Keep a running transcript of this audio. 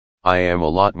I am a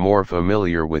lot more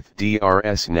familiar with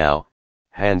DRS now,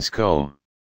 Handscomb.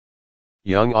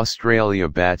 Young Australia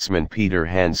batsman Peter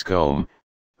Handscomb,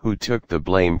 who took the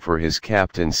blame for his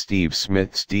captain Steve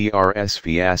Smith's DRS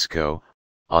fiasco,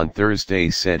 on Thursday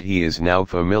said he is now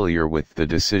familiar with the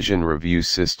decision review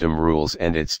system rules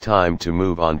and it's time to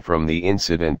move on from the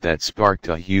incident that sparked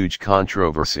a huge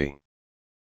controversy.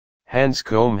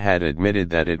 Handscomb had admitted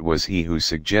that it was he who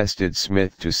suggested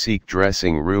Smith to seek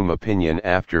dressing room opinion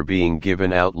after being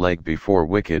given out leg before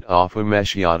wicket off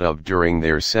Umesh Yadav during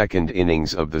their second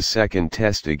innings of the second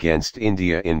test against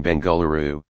India in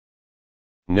Bengaluru.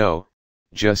 "No,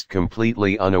 just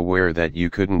completely unaware that you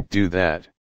couldn't do that.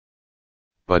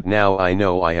 But now I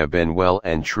know I have been well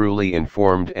and truly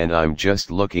informed and I'm just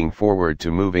looking forward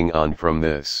to moving on from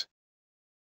this.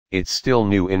 It's still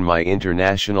new in my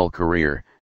international career,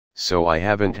 so I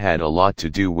haven't had a lot to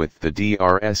do with the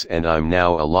DRS and I'm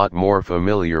now a lot more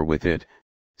familiar with it,"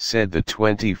 said the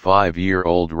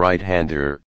 25-year-old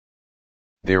right-hander.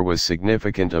 There was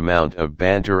significant amount of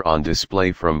banter on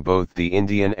display from both the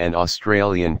Indian and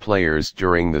Australian players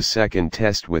during the second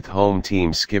test, with home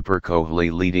team skipper Kohli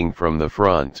leading from the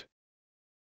front.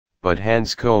 But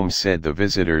Handscomb said the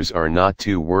visitors are not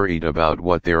too worried about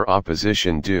what their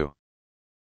opposition do.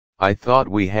 "I thought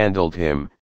we handled him,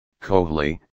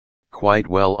 Kohli, quite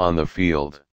well on the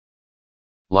field.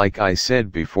 Like I said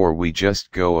before, we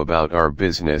just go about our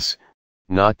business,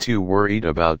 not too worried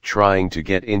about trying to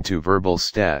get into verbal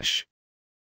stash.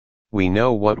 We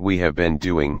know what we have been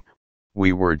doing,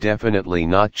 we were definitely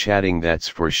not chatting, that's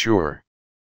for sure.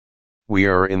 We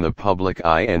are in the public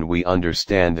eye and we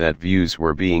understand that views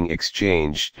were being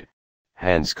exchanged,"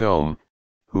 Handscomb,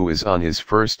 who is on his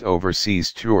first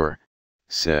overseas tour,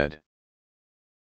 said.